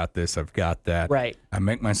 Okay, I've got this, I've got that. Right. I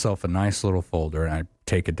make myself a nice little folder and I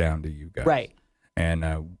take it down to you guys. Right.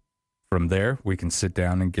 And from there, we can sit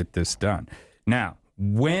down and get this done. Now,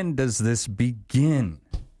 when does this begin,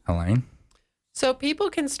 Elaine? So people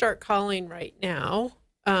can start calling right now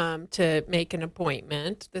to make an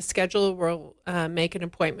appointment. The scheduler will make an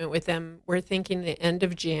appointment with them. We're thinking the end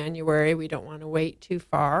of January. We don't want to wait too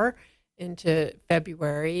far into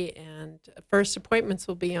February. And first appointments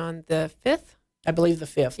will be on the 5th. I believe the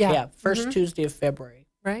 5th. Yeah. First Tuesday of February.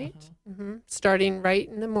 Right. Mm-hmm. Starting right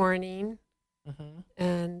in the morning. Mm-hmm.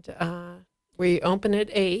 And we open at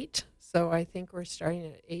 8. So I think we're starting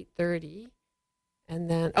at 8:30. And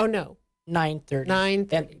then, 9:30.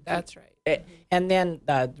 9:30. That's right. And then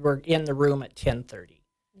we're in the room at 10:30.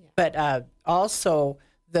 Yeah. But also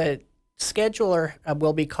the scheduler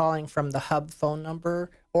will be calling from the hub phone number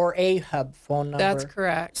or a hub phone number. That's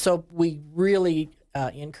correct. So we really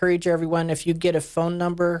encourage everyone, if you get a phone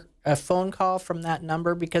call from that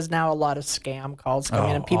number, because now a lot of scam calls come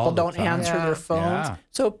in and people don't answer their phones. Yeah.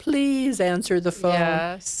 So please answer the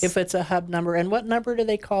phone if it's a hub number. And what number do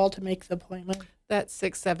they call to make the appointment? That's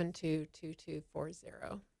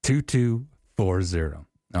 672-2240. 2240.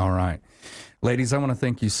 All right. Ladies, I want to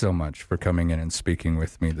thank you so much for coming in and speaking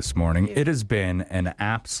with me this morning. It has been an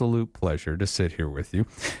absolute pleasure to sit here with you.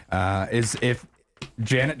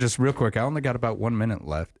 Janet, just real quick, I only got about 1 minute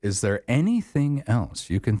left. Is there anything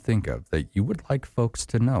else you can think of that you would like folks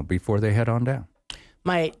to know before they head on down?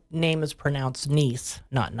 My name is pronounced Niece,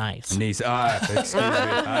 not nice. Niece. Excuse me.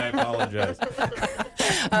 I apologize.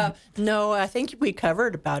 No, I think we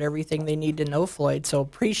covered about everything they need to know, Floyd, so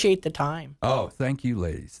appreciate the time. Oh, thank you,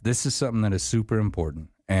 ladies. This is something that is super important,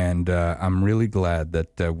 and I'm really glad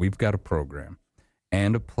that we've got a program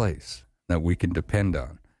and a place that we can depend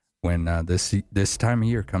on when this time of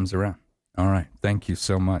year comes around. All right. Thank you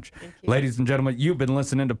so much. Ladies and gentlemen, you've been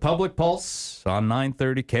listening to Public Pulse on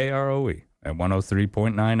 930 KROE at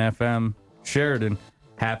 103.9 FM. Sheridan,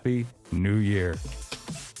 Happy New Year.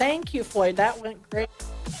 Thank you, Floyd. That went great.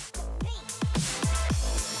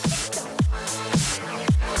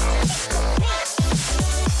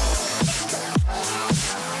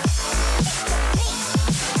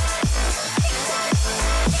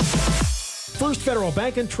 First Federal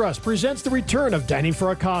Bank and Trust presents the return of Dining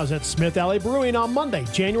for a Cause at Smith Alley Brewing on Monday,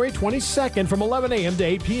 January 22nd from 11 a.m. to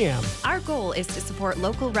 8 p.m. Our goal is to support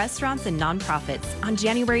local restaurants and nonprofits. On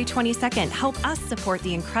January 22nd, help us support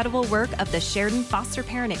the incredible work of the Sheridan Foster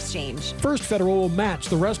Parent Exchange. First Federal will match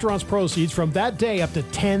the restaurant's proceeds from that day up to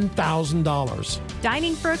 $10,000.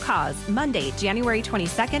 Dining for a Cause, Monday, January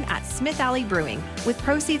 22nd at Smith Alley Brewing, with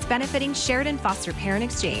proceeds benefiting Sheridan Foster Parent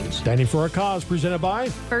Exchange. Dining for a Cause presented by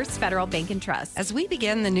First Federal Bank and Trust. As we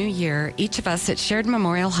begin the new year, each of us at Sheridan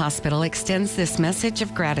Memorial Hospital extends this message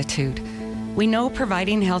of gratitude. We know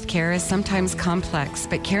providing health care is sometimes complex,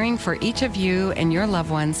 but caring for each of you and your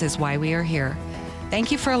loved ones is why we are here.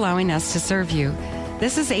 Thank you for allowing us to serve you.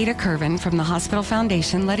 This is Ada Curvin from the Hospital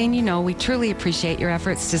Foundation, letting you know we truly appreciate your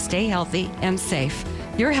efforts to stay healthy and safe.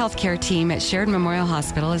 Your healthcare team at Sheridan Memorial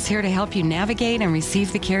Hospital is here to help you navigate and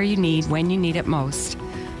receive the care you need when you need it most.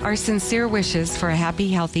 Our sincere wishes for a happy,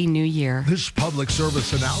 healthy new year. This public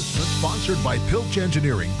service announcement sponsored by Pilch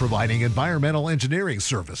Engineering, providing environmental engineering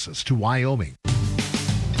services to Wyoming.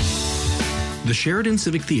 The Sheridan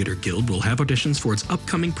Civic Theater Guild will have auditions for its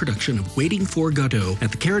upcoming production of Waiting for Godot at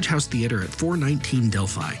the Carriage House Theater at 419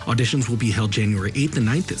 Delphi. Auditions will be held January 8th and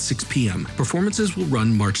 9th at 6 p.m. Performances will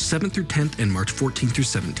run March 7th through 10th and March 14th through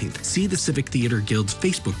 17th. See the Civic Theater Guild's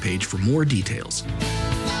Facebook page for more details.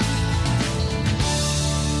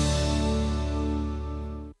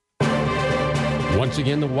 Once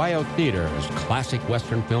again, the WYO Theater's Classic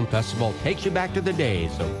Western Film Festival takes you back to the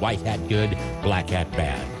days of White Hat Good, Black Hat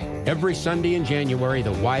Bad. Every Sunday in January,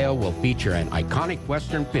 the WYO will feature an iconic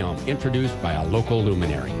Western film introduced by a local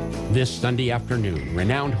luminary. This Sunday afternoon,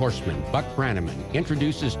 renowned horseman Buck Brannaman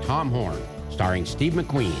introduces Tom Horn, starring Steve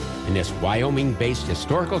McQueen, in this Wyoming-based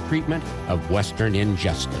historical treatment of Western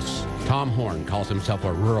injustice. Tom Horn calls himself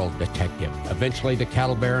a rural detective. Eventually, the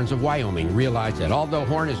cattle barons of Wyoming realize that although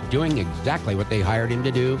Horn is doing exactly what they hired him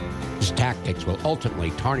to do, his tactics will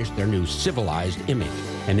ultimately tarnish their new civilized image,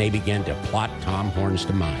 and they begin to plot Tom Horn's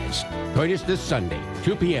demise. Join us this Sunday,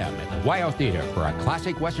 2 p.m. at the WYO Theater for a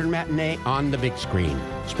classic Western matinee on the big screen.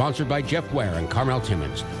 Sponsored by Jeff Ware and Carmel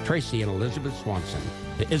Timmons, Tracy and Elizabeth Swanson,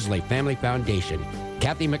 the Isley Family Foundation,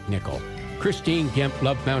 Kathy McNichol, Christine Gemp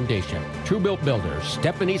Love Foundation, True Built Builders,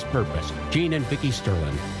 Stephanie's Purpose, Gene and Vicki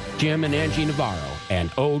Sterlin, Jim and Angie Navarro, and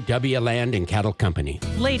OW Land and Cattle Company.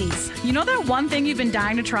 Ladies, you know that one thing you've been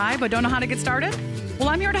dying to try but don't know how to get started? Well,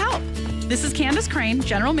 I'm here to help. This is Candace Crane,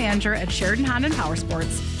 General Manager at Sheridan Honda and Power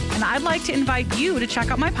Sports, and I'd like to invite you to check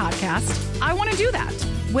out my podcast, I Want to Do That,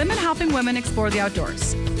 Women Helping Women Explore the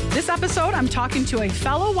Outdoors. This episode, I'm talking to a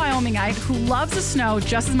fellow Wyomingite who loves the snow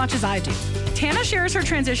just as much as I do. Tana shares her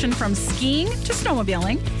transition from skiing to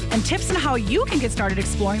snowmobiling and tips on how you can get started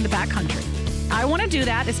exploring the backcountry. I Want to Do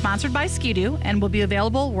That is sponsored by Ski-Doo and will be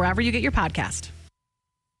available wherever you get your podcast.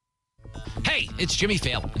 Hey, it's Jimmy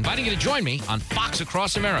Fallon, inviting you to join me on Fox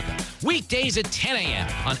Across America, weekdays at 10 a.m.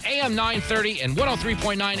 on AM 930 and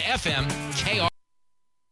 103.9 FM KR.